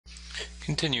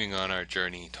Continuing on our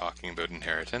journey talking about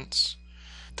inheritance,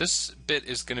 this bit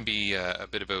is going to be a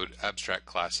bit about abstract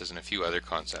classes and a few other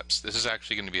concepts. This is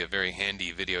actually going to be a very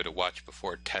handy video to watch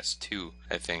before test 2,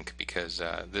 I think, because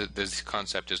this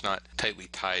concept is not tightly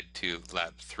tied to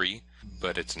lab 3,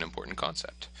 but it's an important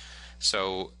concept.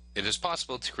 So it is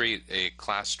possible to create a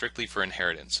class strictly for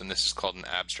inheritance, and this is called an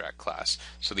abstract class.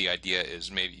 So the idea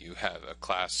is maybe you have a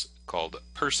class called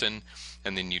person,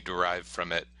 and then you derive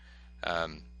from it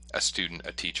a student,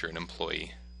 a teacher, an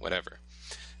employee, whatever.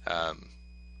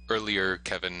 Earlier,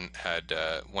 Kevin had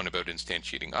one about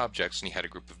instantiating objects, and he had a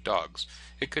group of dogs.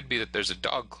 It could be that there's a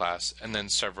dog class and then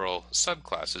several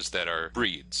subclasses that are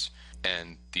breeds,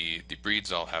 and the breeds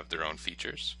all have their own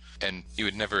features. And you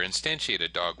would never instantiate a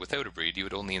dog without a breed, you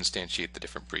would only instantiate the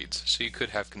different breeds. So you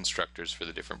could have constructors for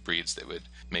the different breeds that would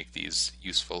make these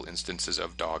useful instances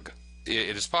of dog.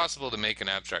 It is possible to make an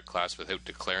abstract class without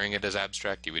declaring it as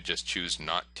abstract. You would just choose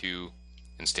not to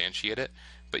instantiate it.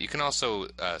 But you can also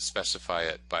specify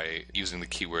it by using the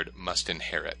keyword must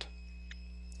inherit.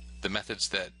 The methods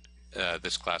that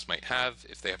this class might have,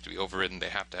 if they have to be overridden, they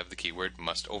have to have the keyword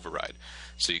must override.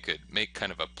 So you could make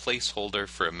kind of a placeholder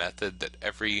for a method that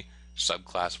every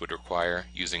subclass would require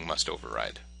using must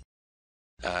override.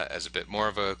 As a bit more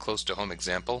of a close to home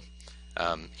example,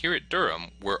 here at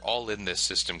Durham, we're all in this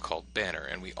system called Banner,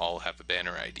 and we all have a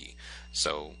Banner ID.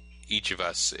 So each of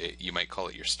us, you might call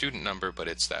it your student number, but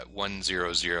it's that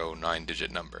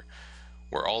 1009-digit number.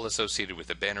 We're all associated with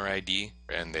a Banner ID,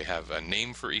 and they have a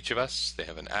name for each of us, they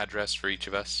have an address for each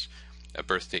of us, a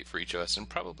birth date for each of us, and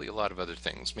probably a lot of other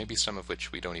things, maybe some of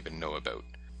which we don't even know about.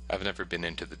 I've never been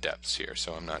into the depths here,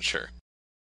 so I'm not sure.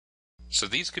 So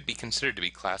these could be considered to be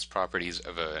class properties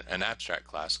of an abstract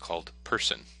class called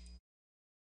person.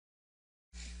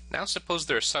 Now suppose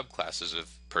there are subclasses of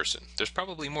person. There's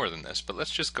probably more than this, but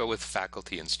let's just go with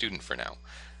faculty and student for now.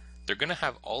 They're going to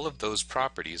have all of those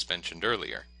properties mentioned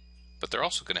earlier, but they're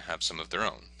also going to have some of their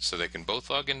own. So they can both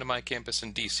log into My Campus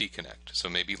and DC Connect. So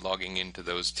maybe logging into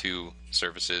those two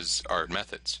services are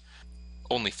methods.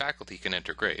 Only faculty can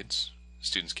enter grades.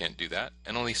 Students can't do that.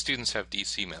 And only students have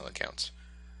DC mail accounts.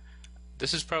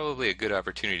 This is probably a good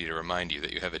opportunity to remind you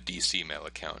that you have a DC mail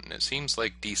account. And it seems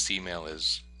like DC mail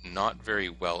is not very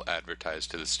well advertised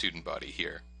to the student body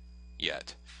here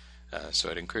yet.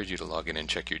 So I'd encourage you to log in and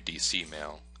check your DC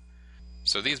mail.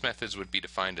 So these methods would be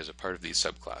defined as a part of these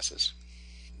subclasses.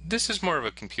 This is more of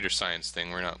a computer science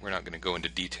thing. We're not going to go into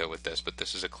detail with this, but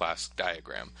this is a class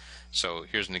diagram. So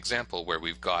here's an example where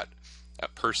we've got a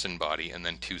person body and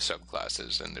then two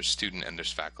subclasses, and there's student and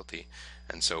there's faculty.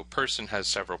 And so person has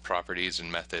several properties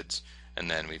and methods, and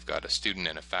then we've got a student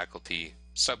and a faculty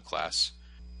subclass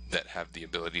that have the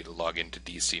ability to log into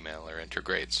DC mail or enter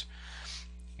grades.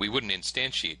 We wouldn't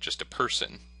instantiate just a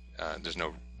person. There's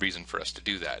no reason for us to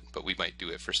do that, but we might do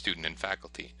it for student and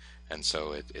faculty. And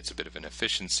so it's a bit of an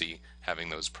efficiency having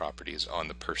those properties on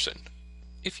the person.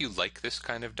 If you like this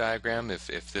kind of diagram,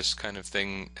 if this kind of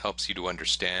thing helps you to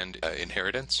understand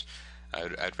inheritance,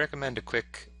 I'd recommend a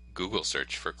quick Google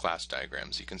search for class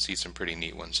diagrams. You can see some pretty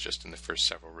neat ones just in the first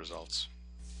several results.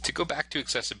 To go back to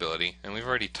accessibility, and we've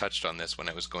already touched on this when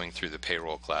I was going through the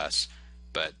payroll class,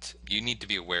 but you need to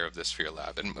be aware of this for your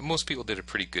lab, and most people did a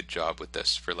pretty good job with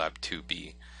this for Lab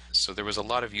 2B. So there was a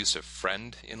lot of use of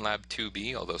friend in Lab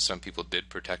 2B, although some people did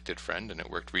protected friend and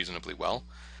it worked reasonably well.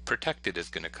 Protected is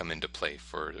going to come into play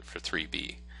for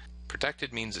 3B.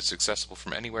 Protected means it's accessible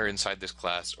from anywhere inside this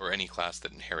class or any class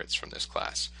that inherits from this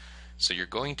class. So you're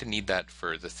going to need that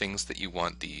for the things that you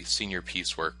want the senior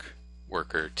piecework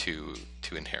worker to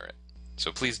inherit.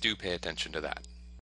 So please do pay attention to that.